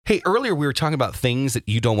Hey, earlier we were talking about things that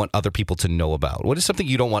you don't want other people to know about. What is something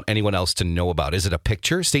you don't want anyone else to know about? Is it a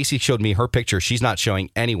picture? Stacey showed me her picture. She's not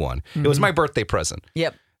showing anyone. It was my birthday present.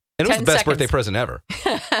 Yep. And it was the best birthday present ever.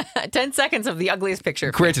 10 seconds of the ugliest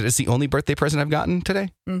picture. Granted, it's the only birthday present I've gotten today,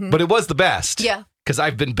 but it was the best. Yeah. Because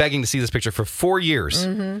I've been begging to see this picture for 4 years.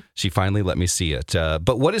 She finally let me see it.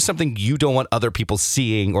 But what is something you don't want other people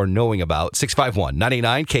seeing or knowing about?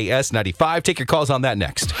 651-99-KS95. Take your calls on that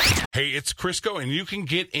next. Hey, it's Crisco, and you can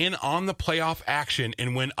get in on the playoff action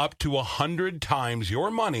and win up to 100 times your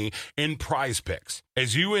money in Prize Picks.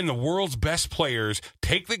 As you and the world's best players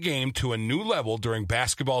take the game to a new level during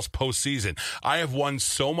basketball's postseason. I have won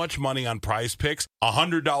so much money on Prize Picks,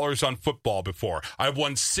 $100 on football before. I've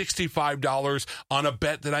won $65 on a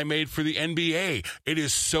bet that I made for the NBA. It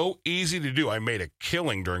is so easy to do. I made a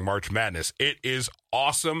killing during March Madness. It is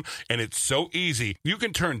awesome, and it's so easy. You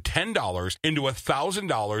can turn $10 into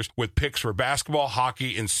 $1,000 with picks for basketball,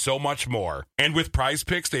 hockey, and so much more. And with Prize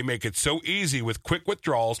Picks, they make it so easy with quick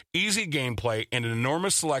withdrawals, easy gameplay, and an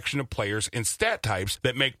enormous selection of players and stat types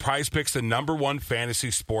that make Prize Picks the #1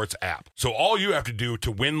 fantasy sports app. So all you have to do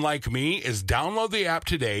to win like me is download the app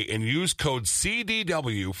today and use code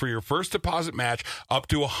CDW for your first deposit match up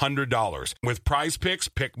to $100. With Prize Picks,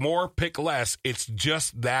 pick more, pick less. It's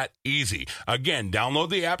just that easy. Again,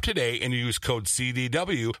 download the app today and use code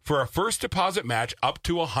CDW for a first deposit match up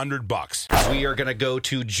to $100. We are going to go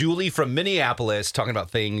to Julie from Minneapolis talking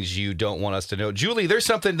about things you don't want us to know. Julie, there's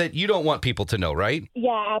something that you don't want people to know, right?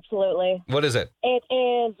 Yeah, absolutely. What is it? It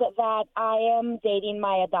is that I am dating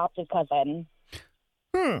my adopted cousin.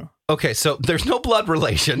 Okay, so there's no blood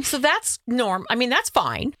relation. So that's I mean, that's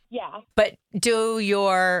fine. Yeah. But does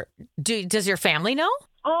your family know?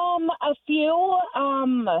 A few,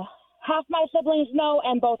 half my siblings know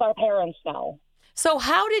and both our parents know. So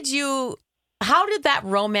how did that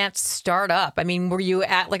romance start up? I mean, were you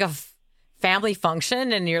at like a family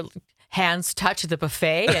function and your hands touched the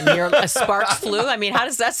buffet and a sparks flew? I mean, how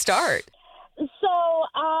does that start? So,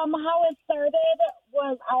 how it started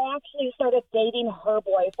was I actually started dating her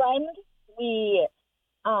boyfriend.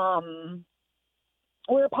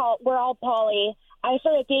 We're all poly. I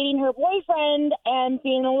started dating her boyfriend and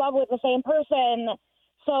being in love with the same person.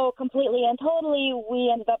 So completely and totally,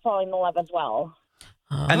 we ended up falling in love as well.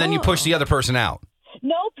 And then you push the other person out.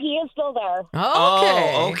 Nope, he is still there.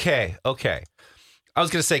 Okay. Oh, okay. I was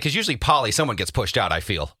going to say, because usually poly, someone gets pushed out, I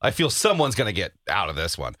feel. I feel someone's going to get out of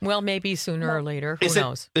this one. Well, maybe sooner or later. Who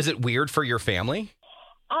knows? Is it weird for your family?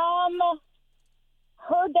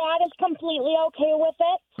 Her dad is completely okay with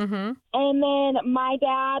it. Mm-hmm. And then my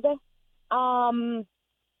dad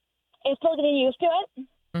is still getting used to it.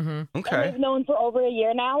 Mm-hmm. Okay. And we've known for over a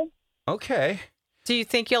year now. Okay. Do you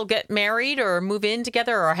think you'll get married or move in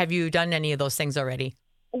together, or have you done any of those things already?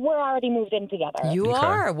 We're already moved in together. You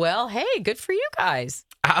are? Well, hey, good for you guys.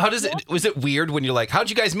 How does it? Was it weird when you're like, how'd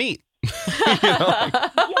you guys meet? You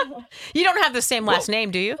don't have the same last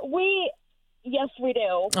name, do you? Yes, we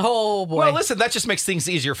do. Oh, boy. Well, listen, that just makes things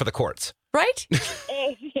easier for the courts. Right?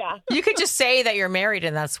 Yeah. You could just say that you're married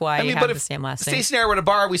and that's why you have the same last name. Stacey and I were at a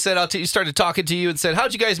bar, we said you started talking to you and said,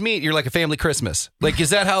 how'd you guys meet? You're like a family Christmas. Like,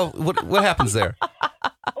 is that what happens there?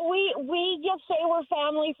 We just say we're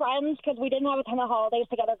family friends because we didn't have a ton of holidays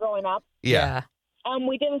together growing up. Yeah.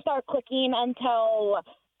 We didn't start clicking until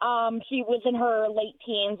she was in her late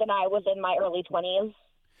teens and I was in my early 20s.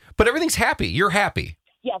 But everything's happy. You're happy.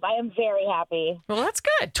 Yes, I am very happy. Well, that's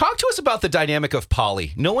good. Talk to us about the dynamic of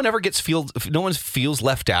poly. No one feels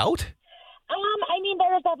left out? I mean,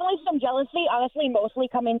 there is definitely some jealousy, honestly, mostly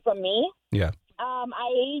coming from me. Yeah.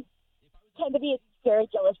 I tend to be a very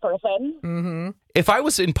jealous person. Mm-hmm. If I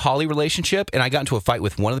was in poly relationship and I got into a fight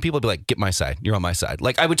with one of the people, I'd be like, get my side. You're on my side.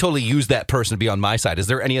 Like, I would totally use that person to be on my side. Is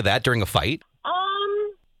there any of that during a fight?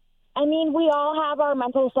 I mean, we all have our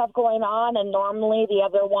mental stuff going on, and normally the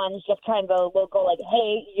other ones just kind of will go like,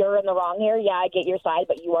 hey, you're in the wrong here. Yeah, I get your side,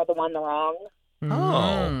 but you are the one in the wrong.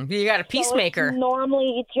 Oh. You got a peacemaker. So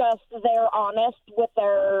normally just they're honest with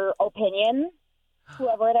their opinion,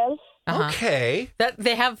 whoever it is. Uh-huh. Okay. That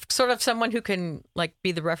they have sort of someone who can like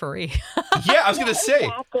be the referee. Yeah, I was going to say.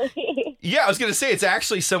 Exactly. Yeah, I was going to say it's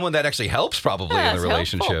actually someone that actually helps probably in the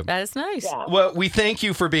relationship. Helpful. That is nice. Yeah. Well, we thank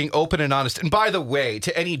you for being open and honest. And by the way,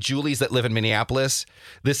 to any Julies that live in Minneapolis,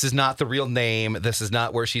 this is not the real name. This is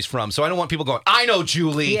not where she's from. So I don't want people going, I know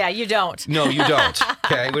Julie. Yeah, you don't. No, you don't.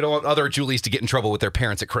 Okay. We don't want other Julies to get in trouble with their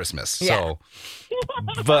parents at Christmas. Yeah. So,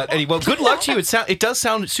 but anyway, good luck to you. It does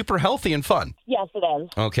sound super healthy and fun. Yes, it is.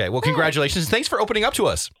 Okay. Well, congratulations. Thanks for opening up to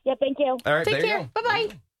us. Yeah, thank you. All right. Take there care. you go. Bye-bye.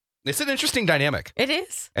 It's an interesting dynamic. It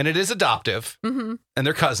is. And it is adoptive. Mm-hmm. And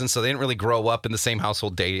they're cousins, so they didn't really grow up in the same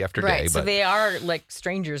household day after Right. day. So but they are like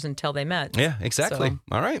strangers until they met. yeah, exactly. So-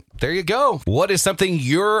 All right. There you go. What is something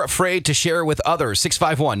you're afraid to share with others?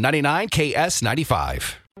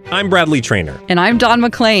 651-99-KS95. I'm Bradley Trainer. And I'm Don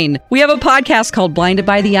McClain. We have a podcast called Blinded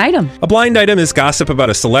by the Item. A blind item is gossip about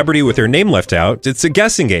a celebrity with their name left out. It's a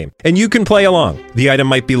guessing game, and you can play along. The item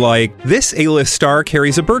might be like, this A-list star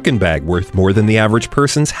carries a Birkin bag worth more than the average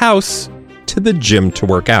person's house to the gym to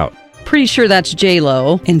work out. Pretty sure that's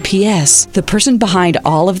J-Lo. And P.S. the person behind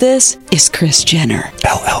all of this is Kris Jenner,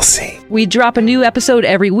 LLC. We drop a new episode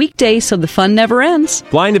every weekday so the fun never ends.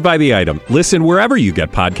 Blinded by the Item. Listen wherever you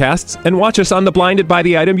get podcasts and watch us on the Blinded by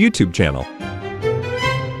the Item YouTube channel.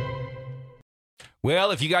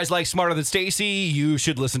 Well, if you guys like Smarter Than Stacy, you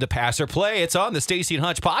should listen to Pass or Play. It's on the Stacy and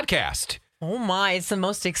Hutch podcast. Oh my, it's the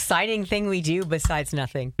most exciting thing we do besides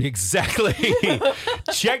nothing. Exactly.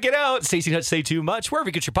 Check it out. Stacy and Hutch Say Too Much, wherever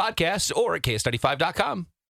you get your podcasts or at KS95.com.